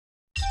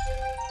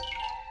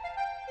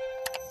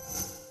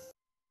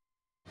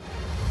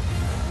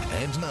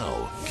And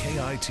now,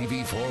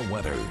 KITV4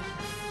 weather.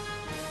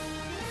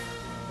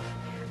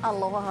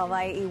 Aloha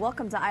Hawaii.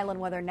 Welcome to Island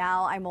Weather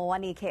Now. I'm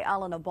Moani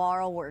Ke'ala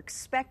Navarro. We're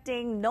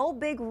expecting no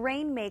big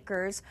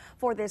rainmakers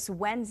for this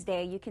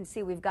Wednesday. You can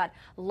see we've got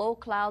low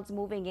clouds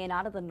moving in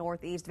out of the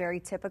northeast, very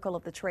typical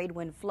of the trade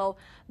wind flow.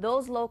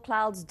 Those low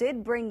clouds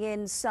did bring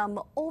in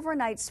some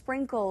overnight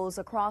sprinkles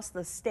across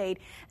the state.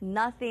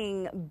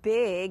 Nothing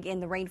big in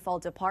the rainfall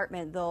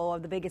department, though.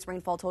 The biggest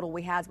rainfall total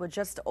we had was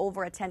just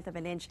over 1/10 of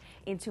an inch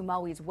into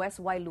Maui's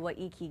West Wailua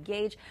Iki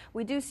gauge.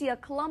 We do see a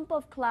clump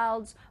of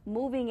clouds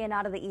moving in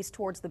out of the east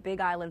towards the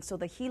Big Island, so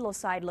the Hilo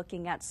side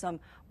looking at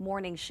some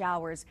morning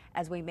showers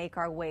as we make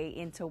our way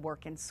into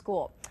work and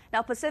school.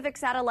 Now, Pacific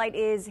Satellite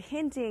is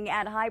hinting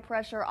at high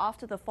pressure off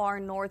to the far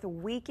north,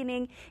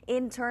 weakening.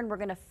 In turn, we're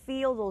going to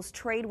feel those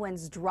trade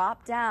winds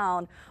drop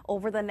down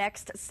over the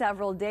next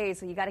several days,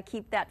 so you got to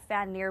keep that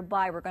fan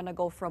nearby. We're going to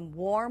go from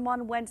warm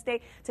on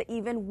Wednesday to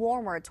even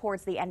warmer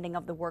towards the ending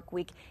of the work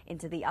week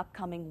into the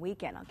upcoming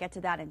weekend. I'll get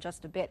to that in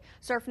just a bit.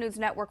 Surf News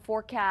Network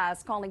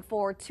forecast calling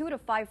for 2 to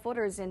 5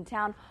 footers in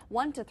town,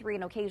 1 to 3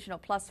 in occasional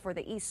plus for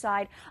the east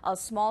side. A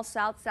small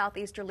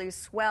southeasterly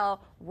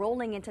swell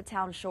rolling into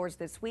town shores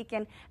this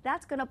weekend.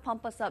 That's going to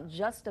pump us up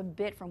just a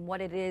bit from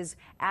what it is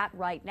at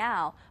right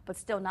now, but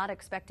still not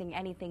expecting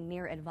anything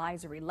near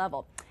advisory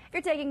level. If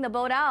you're taking the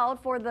boat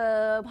out for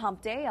the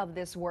hump day of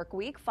this work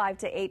week, 5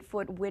 to 8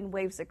 foot wind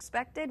waves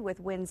expected with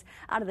winds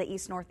out of the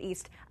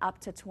east-northeast up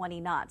to 20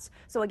 knots.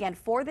 So again,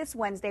 for this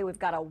Wednesday, we've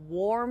got a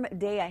warm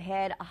day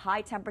ahead, a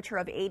high temperature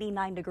of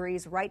 89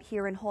 degrees right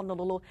here in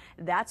Honolulu.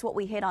 That's what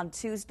we hit on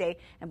Tuesday.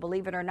 And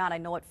believe it or not, I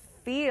know it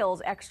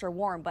feels extra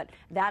warm, but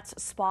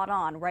that's spot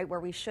on, right where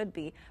we should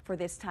be for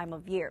this time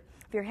of year.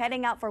 If you're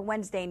heading out for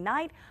Wednesday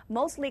night,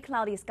 mostly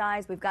cloudy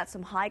skies. We've got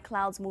some high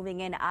clouds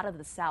moving in out of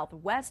the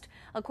southwest.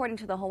 According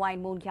to the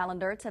Hawaiian moon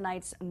calendar,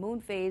 tonight's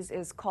moon phase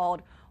is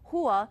called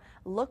Hua.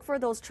 Look for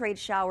those trade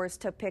showers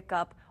to pick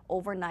up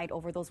overnight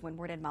over those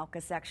Windward and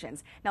Mauka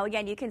sections. Now,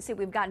 again, you can see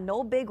we've got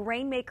no big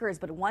rainmakers,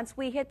 but once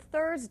we hit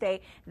Thursday,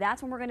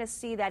 that's when we're going to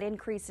see that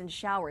increase in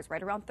showers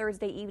right around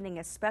Thursday evening,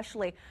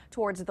 especially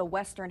towards the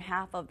western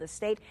half of the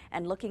state.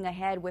 And looking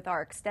ahead with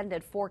our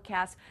extended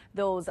forecast,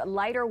 those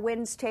lighter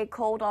winds take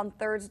hold on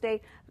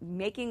Thursday,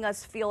 making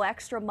us feel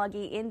extra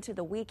muggy into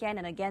the weekend.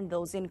 And again,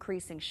 those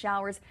increasing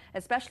showers,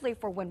 especially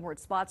for windward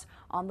spots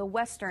on the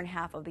western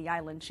half of the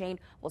island chain,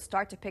 will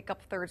start to pick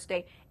up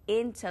Thursday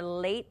into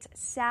late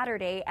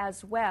Saturday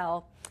as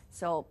well.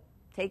 So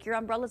take your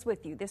umbrellas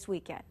with you this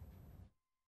weekend.